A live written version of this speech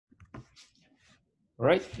All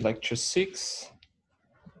right, lecture 6.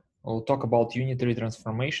 We'll talk about unitary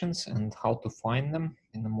transformations and how to find them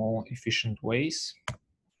in a more efficient ways.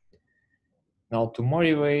 Now, to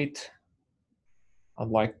motivate, I'd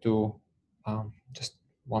like to just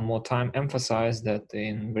one more time emphasize that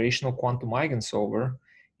in variational quantum eigensolver,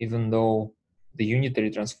 even though the unitary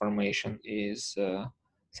transformation is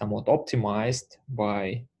somewhat optimized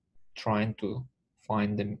by trying to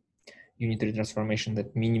find the unitary transformation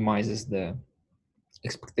that minimizes the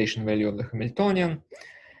expectation value of the Hamiltonian.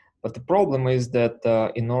 But the problem is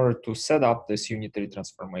that in order to set up this unitary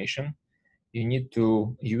transformation, you need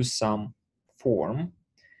to use some form.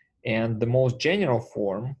 And the most general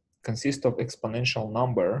form consists of exponential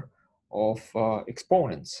number of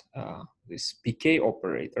exponents, these pk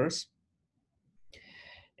operators.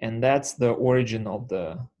 And that's the origin of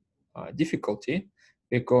the difficulty,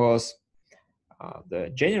 because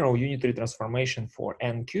the general unitary transformation for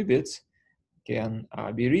n qubits can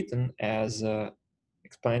be written as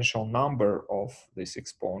exponential number of these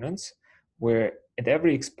exponents, where at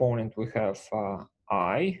every exponent we have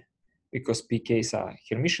I, because pk's are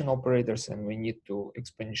Hermitian operators, and we need to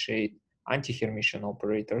exponentiate anti-Hermitian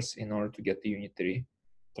operators in order to get the unitary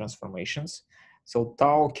transformations. So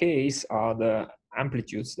tau k's are the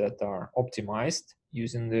amplitudes that are optimized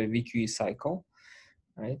using the VQE cycle,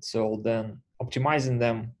 right? So then optimizing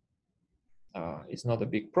them is not a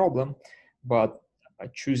big problem, but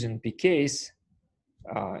choosing pk's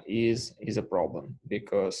is a problem,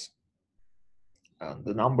 because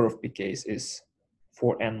the number of pk's is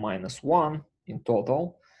 4n minus 1 in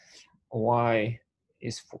total. Why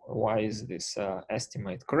is this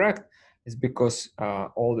estimate correct? It's because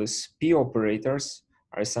all these p operators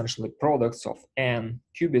are essentially products of n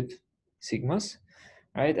qubit sigmas,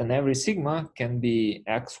 right? And every sigma can be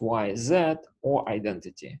x, y, z, or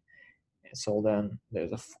identity. So then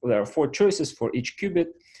there are 4 choices for each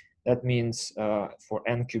qubit. That means for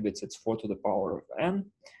n qubits, it's 4 to the power of n,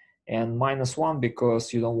 and minus 1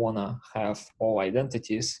 because you don't want to have all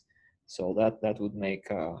identities. So that would make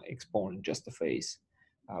exponent just a phase,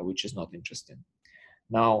 which is not interesting.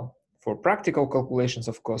 Now, for practical calculations,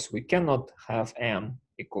 of course, we cannot have m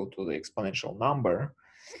equal to the exponential number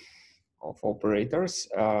of operators.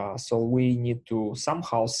 So we need to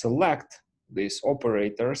somehow select these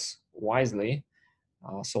operators wisely,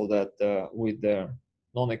 so that with the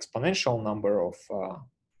non-exponential number of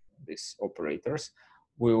these operators,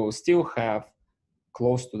 we will still have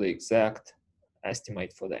close to the exact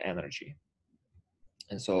estimate for the energy.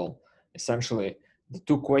 And so essentially the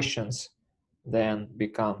 2 questions then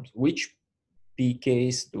become which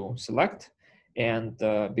pk's to select, and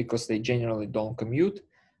because they generally don't commute,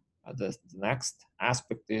 the next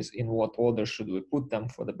aspect is in what order should we put them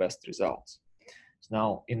for the best results.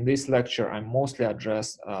 Now, in this lecture, I mostly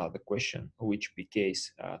address the question which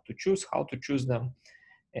pk's to choose, how to choose them,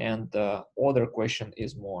 and the other question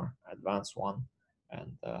is more advanced one,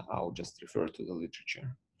 and I'll just refer to the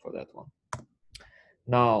literature for that one.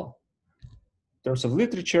 Now, in terms of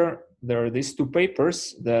literature, there are these 2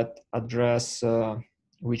 papers that address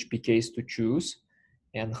which pk's to choose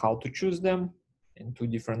and how to choose them in 2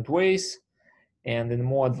 different ways. And in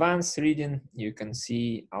more advanced reading, you can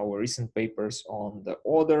see our recent papers on the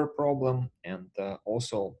order problem, and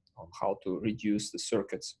also on how to reduce the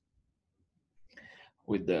circuits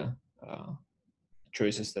with the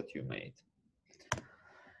choices that you made.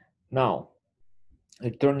 Now,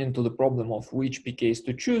 returning to the problem of which pk's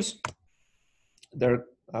to choose, there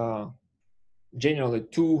are generally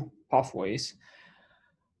 2 pathways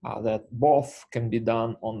that both can be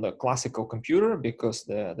done on the classical computer, because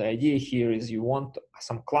the idea here is you want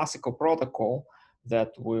some classical protocol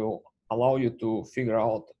that will allow you to figure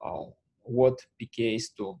out what pk's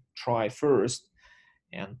to try first,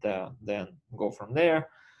 and then go from there.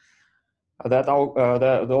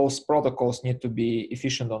 Those protocols need to be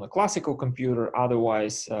efficient on a classical computer,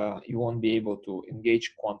 otherwise you won't be able to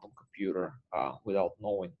engage quantum computer without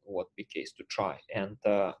knowing what pk's to try. And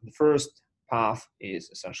the first path is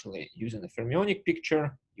essentially using the fermionic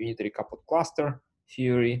picture, unitary coupled cluster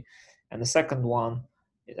theory, and the second one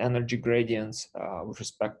is energy gradients with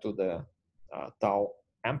respect to the tau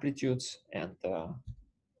amplitudes, and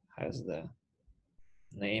has the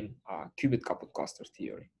name qubit coupled cluster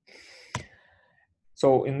theory.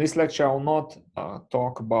 So in this lecture, I will not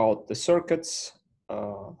talk about the circuits,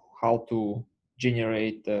 how to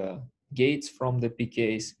generate the gates from the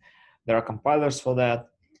pk's. There are compilers for that,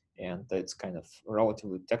 and it's kind of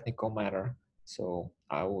relatively technical matter. So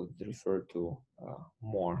I would refer to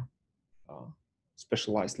more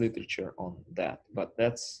specialized literature on that. But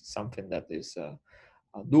that's something that is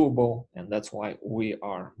doable, and that's why we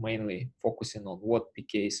are mainly focusing on what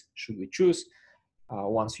pKs should we choose.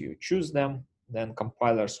 Once you choose them, then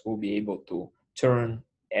compilers will be able to turn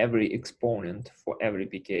every exponent for every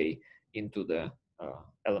pK into the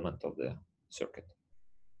element of the circuit.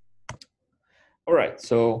 All right,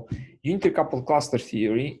 so unitary coupled cluster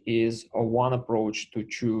theory is one approach to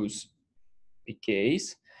choose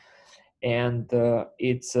pKs, and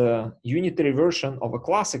it's a unitary version of a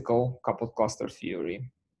classical coupled cluster theory.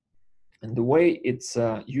 And the way it's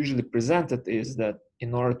usually presented is that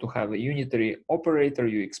in order to have a unitary operator,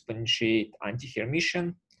 you exponentiate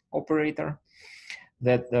anti-Hermitian operator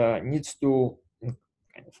that needs to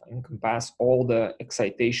kind of encompass all the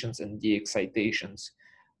excitations and de-excitations,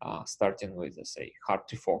 starting with, let's say,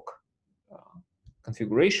 Hartree-Fock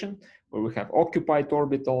configuration, where we have occupied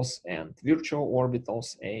orbitals and virtual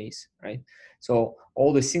orbitals, A's, right? So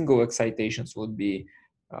all the single excitations would be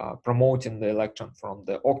promoting the electron from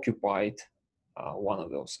the occupied one of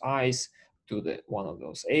those I's to the one of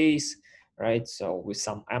those A's, right? So with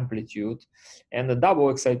some amplitude. And the double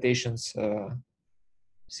excitations,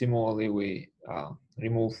 similarly, we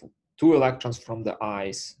remove 2 electrons from the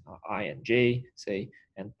I's, I and J, say,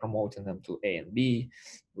 and promoting them to A and B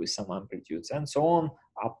with some amplitudes and so on,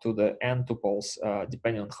 up to the n tuples,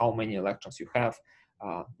 depending on how many electrons you have.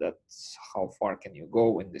 That's how far can you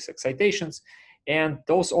go in these excitations. And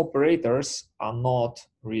those operators are not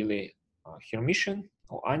really Hermitian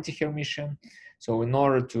or anti-Hermitian. So in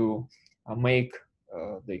order to make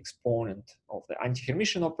the exponent of the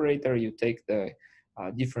anti-Hermitian operator, you take the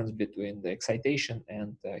difference between the excitation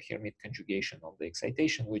and the Hermite conjugation of the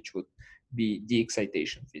excitation, which would be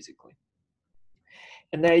de-excitation physically.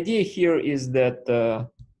 And the idea here is that the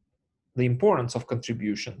importance of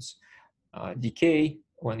contributions decay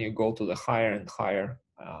when you go to the higher and higher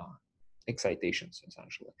excitations,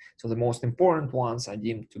 essentially. So the most important ones are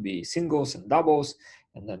deemed to be singles and doubles,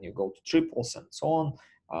 and then you go to triples and so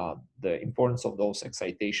on. The importance of those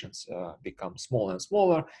excitations becomes smaller and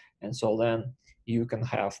smaller, and so then you can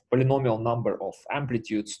have polynomial number of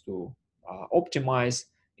amplitudes to optimize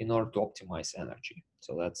in order to optimize energy.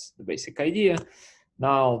 So that's the basic idea.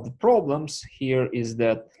 Now, the problems here is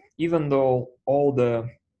that even though all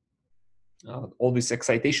these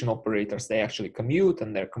excitation operators, they actually commute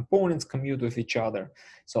and their components commute with each other.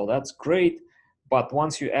 So that's great. But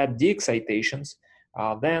once you add de-excitations,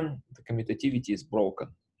 then the commutativity is broken.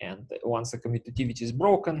 And once the commutativity is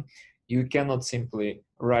broken, you cannot simply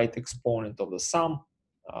write exponent of the sum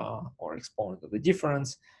or exponent of the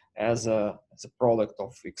difference as a product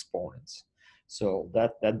of exponents. So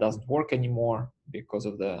that doesn't work anymore because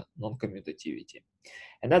of the non-commutativity.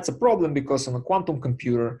 And that's a problem because on a quantum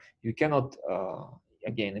computer, you cannot,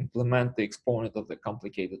 again, implement the exponent of the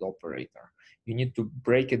complicated operator. You need to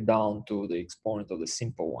break it down to the exponent of the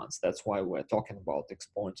simple ones. That's why we're talking about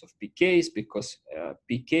exponents of pKs, because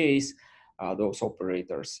pKs, those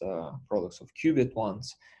operators, products of qubit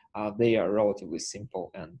ones, they are relatively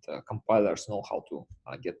simple, and compilers know how to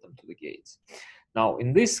get them to the gates. Now,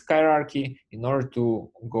 in this hierarchy, in order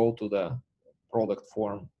to go to the product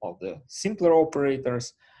form of the simpler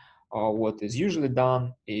operators, what is usually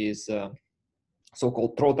done is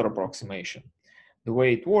so-called Trotter approximation. The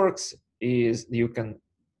way it works is you can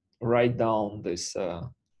write down this,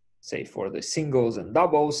 say for the singles and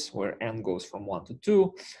doubles, where n goes from 1 to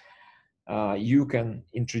 2, you can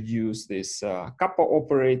introduce these kappa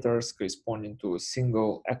operators corresponding to a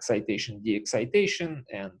single excitation de-excitation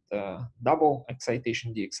and double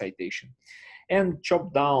excitation de-excitation, and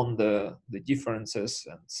chop down the differences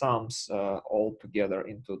and sums all together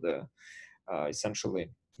into the essentially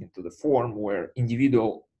into the form where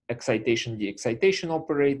individual excitation de-excitation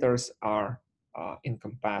operators are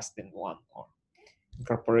encompassed in one or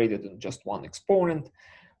incorporated in just one exponent.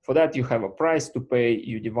 For that, you have a price to pay.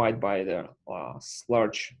 You divide by the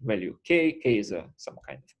large value k. K is some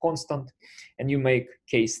kind of constant, and you make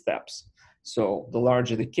k steps. So the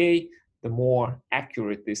larger the k, the more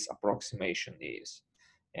accurate this approximation is.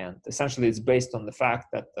 And essentially, it's based on the fact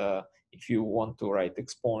that if you want to write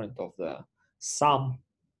exponent of the sum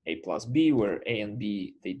a plus b, where a and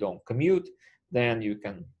b, they don't commute, then you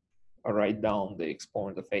can write down the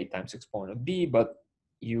exponent of a times exponent of b, but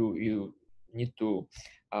you need to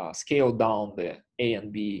scale down the a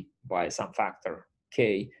and b by some factor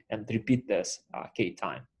k and repeat this k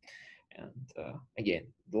time. And again,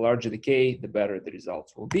 the larger the k, the better the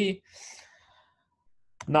results will be.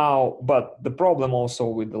 Now, but the problem also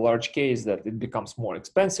with the large k is that it becomes more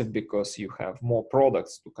expensive because you have more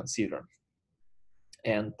products to consider.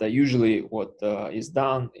 And usually what is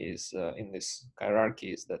done is in this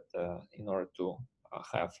hierarchy is that in order to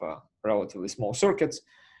have relatively small circuits,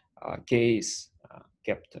 k is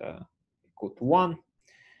kept equal to 1,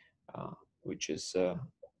 which is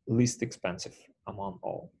least expensive among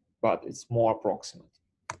all, but it's more approximate.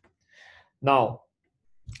 Now,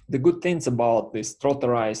 the good things about this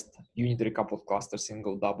trotterized unitary coupled cluster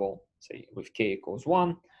single double, say with k equals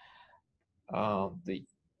 1, the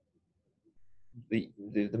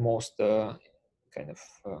most kind of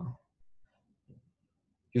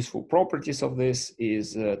useful properties of this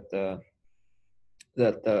is that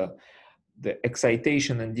the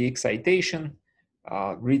excitation and de-excitation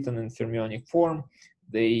written in fermionic form,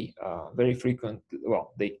 they very frequently,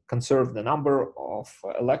 well, they conserve the number of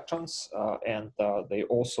electrons and they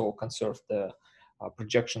also conserve the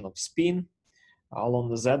projection of spin along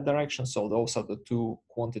the z direction. So those are the two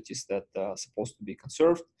quantities that are supposed to be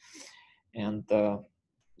conserved, and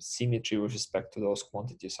symmetry with respect to those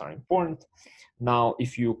quantities are important. Now,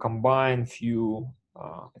 if you combine few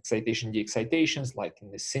excitation de-excitations, like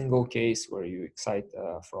in the single case where you excite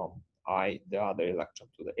from I the other electron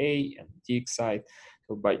to the A and de-excite,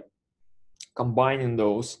 so by combining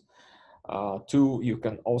those two, you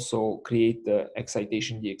can also create the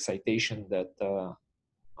excitation de-excitation that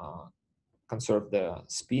conserve the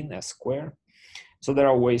spin as square. So there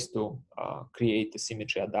are ways to create the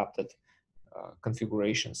symmetry adapted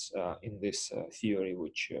configurations in this theory,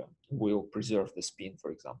 which will preserve the spin,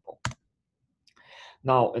 for example.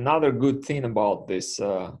 Now, another good thing about this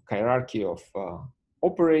hierarchy of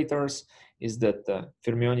operators is that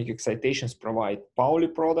fermionic excitations provide Pauli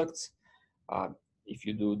products. If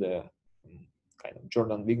you do the kind of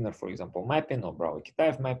Jordan-Wigner, for example, mapping, or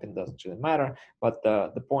Brauer-Kitaev mapping, doesn't really matter. But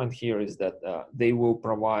the point here is that they will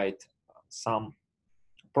provide some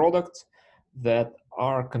products that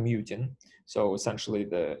are commuting. So essentially,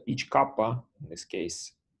 each kappa, in this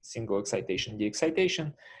case, single excitation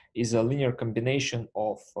de-excitation, is a linear combination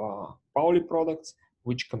of Pauli products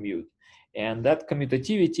which commute. And that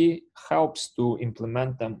commutativity helps to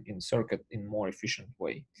implement them in circuit in more efficient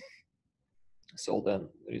way. So then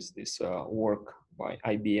there is this work by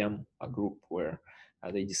IBM, a group where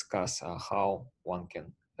they discuss how one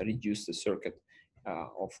can reduce the circuit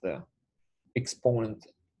of the exponent,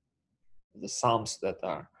 the sums that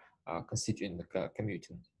are constituting the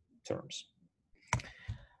commuting terms.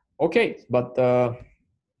 Okay, but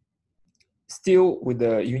still with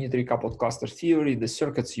the unitary coupled cluster theory, the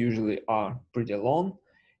circuits usually are pretty long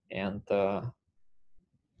and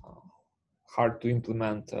hard to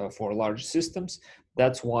implement for large systems.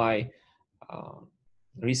 That's why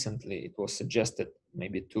recently it was suggested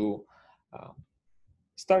maybe to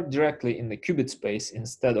start directly in the qubit space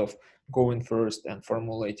instead of going first and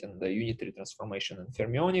formulating the unitary transformation in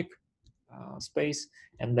fermionic space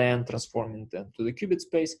and then transforming them to the qubit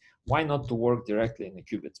space. Why not to work directly in the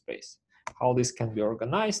qubit space? How this can be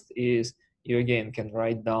organized is you again can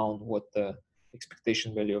write down what the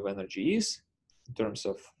expectation value of energy is in terms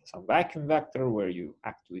of some vacuum vector where you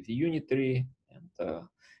act with the unitary and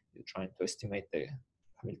you're trying to estimate the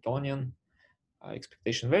Hamiltonian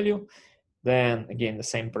expectation value. Then again, the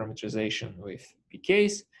same parameterization with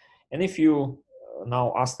pKs. And if you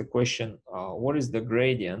now ask the question, what is the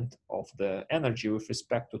gradient of the energy with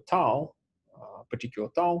respect to tau, particular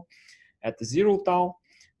tau, at the 0 tau,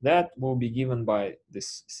 that will be given by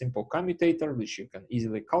this simple commutator, which you can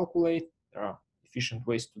easily calculate. There are efficient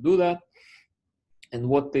ways to do that. And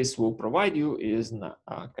what this will provide you is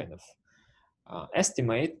a kind of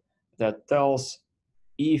estimate that tells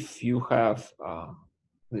if you have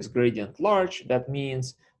this gradient large, that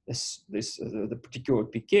means the particular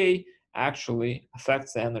pK actually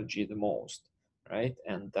affects the energy the most, right?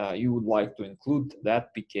 And you would like to include that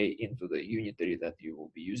pK into the unitary that you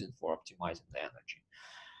will be using for optimizing the energy.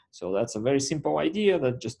 So that's a very simple idea,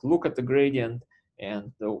 that just look at the gradient,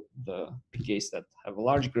 and the pKs that have a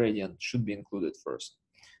large gradient should be included first.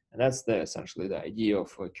 And that's essentially the idea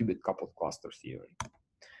of a qubit coupled cluster theory.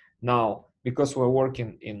 Now, because we're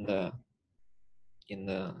working in the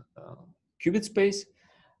qubit space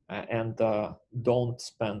and don't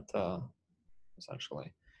spend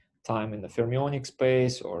essentially time in the fermionic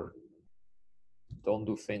space, or don't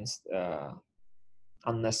do things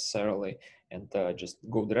unnecessarily and just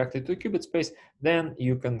go directly to qubit space, then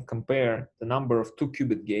you can compare the number of 2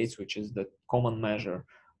 qubit gates, which is the common measure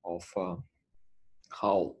of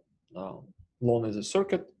how long is a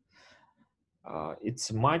circuit.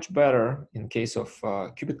 It's much better in case of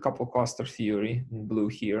qubit coupled cluster theory in blue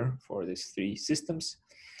here for these 3 systems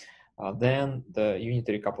than the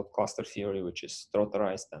unitary coupled cluster theory, which is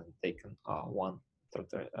trotterized and taken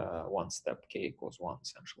one step, k equals 1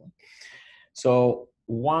 essentially. So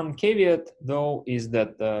one caveat, though, is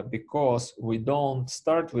that because we don't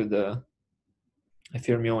start with a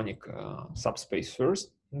fermionic subspace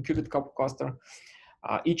first in qubit coupled cluster,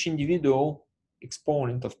 each individual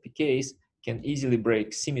exponent of pKs can easily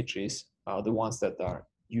break symmetries, the ones that are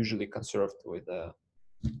usually conserved with the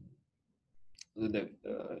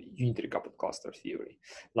unitary coupled cluster theory,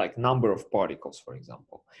 like number of particles, for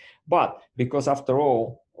example. But because after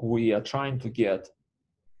all, we are trying to get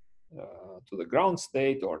to the ground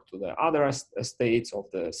state or to the other states of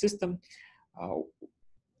the system,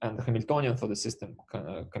 and the Hamiltonian for the system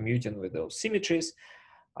commuting with those symmetries,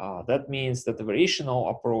 that means that the variational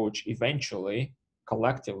approach eventually,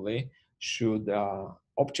 collectively, should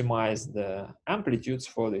optimize the amplitudes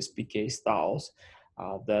for these pK styles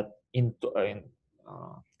that in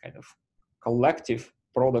kind of collective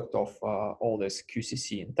product of all these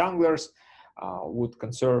QCC entanglers would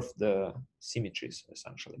conserve the symmetries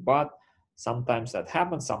essentially. But sometimes that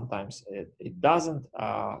happens, sometimes it doesn't.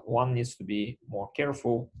 One needs to be more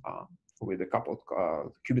careful with the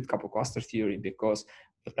qubit coupled cluster theory, because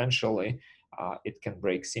potentially it can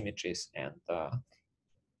break symmetries, and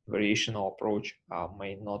variational approach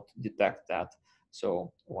may not detect that.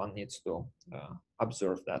 So one needs to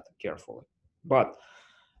observe that carefully. But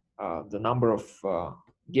the number of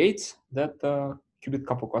gates that qubit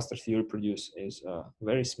coupled cluster theory produce is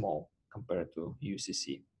very small compared to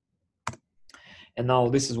UCC. And now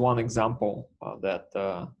this is one example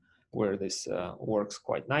where this works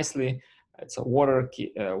quite nicely. It's a water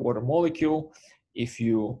molecule. If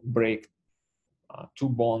you break two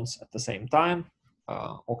bonds at the same time,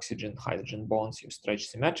 oxygen-hydrogen bonds, you stretch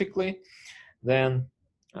symmetrically, then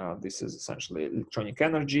this is essentially electronic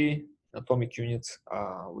energy, atomic units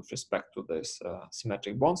with respect to this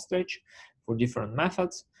symmetric bond stretch for different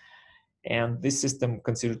methods. And this system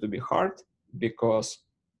considered to be hard because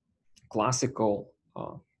classical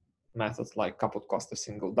methods like coupled cluster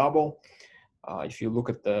single double, if you look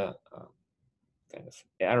at the kind of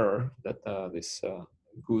error that this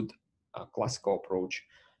good classical approach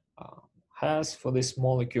has for this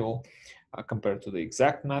molecule compared to the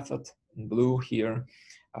exact method in blue here,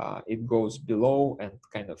 it goes below and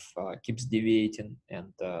kind of keeps deviating,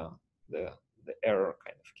 and the error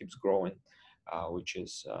kind of keeps growing, which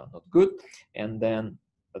is not good. And then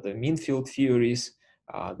the mean field theories,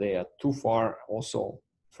 they are too far also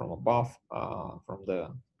from above from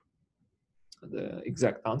the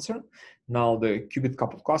exact answer. Now the qubit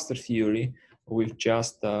coupled cluster theory with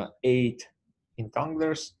just 8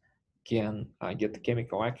 entanglers can get the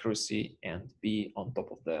chemical accuracy and be on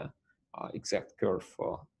top of the exact curve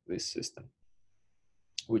for this system,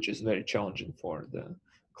 which is very challenging for the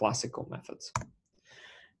classical methods.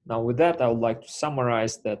 Now with that, I would like to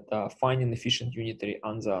summarize that finding efficient unitary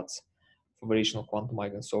ansatz for variational quantum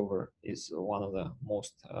eigensolver is one of the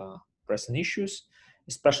most pressing issues,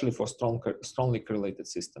 especially for strongly correlated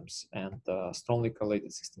systems. And strongly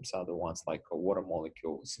correlated systems are the ones like a water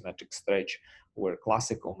molecule, symmetric stretch, where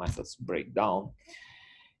classical methods break down.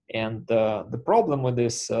 And the problem with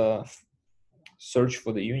this search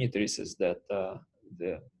for the unitaries is that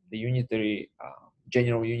the unitary,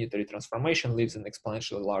 general unitary transformation lives in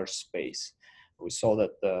exponentially large space. We saw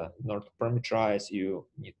that in order to parameterize, you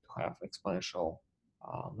need to have exponential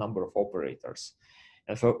number of operators.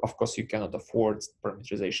 And of course, you cannot afford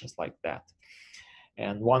parameterizations like that.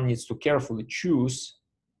 And one needs to carefully choose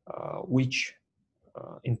which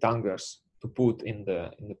entanglers to put in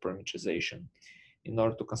the parameterization in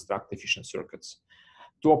order to construct efficient circuits.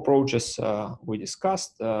 Two approaches we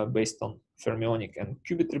discussed based on fermionic and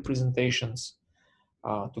qubit representations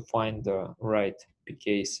to find the right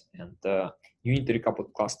pKs, and unitary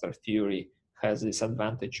coupled cluster theory has this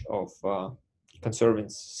advantage of conserving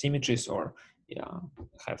symmetries, or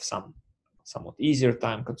have somewhat easier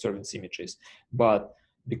time conserving symmetries, but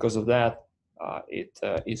because of that it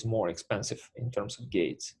is more expensive in terms of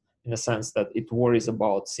gates, in the sense that it worries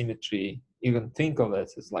about symmetry. You can think of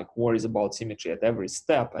it as like worries about symmetry at every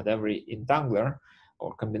step, at every entangler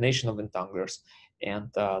or combination of entanglers, and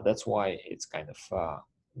that's why it's kind of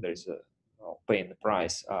there's a paying the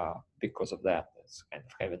price because of that. It's kind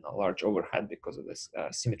of having a large overhead because of this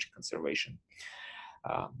symmetry conservation.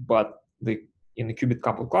 But in the qubit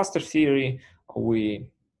coupled cluster theory, we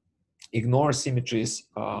ignore symmetries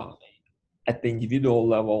at the individual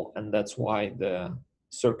level, and that's why the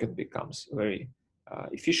circuit becomes very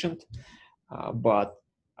efficient. But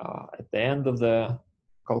at the end of the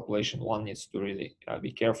calculation, one needs to really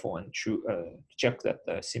be careful and check that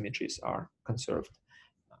the symmetries are conserved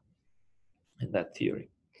in that theory.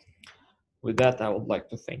 With that, I would like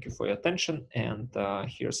to thank you for your attention, and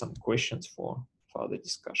here are some questions for further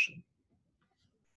discussion.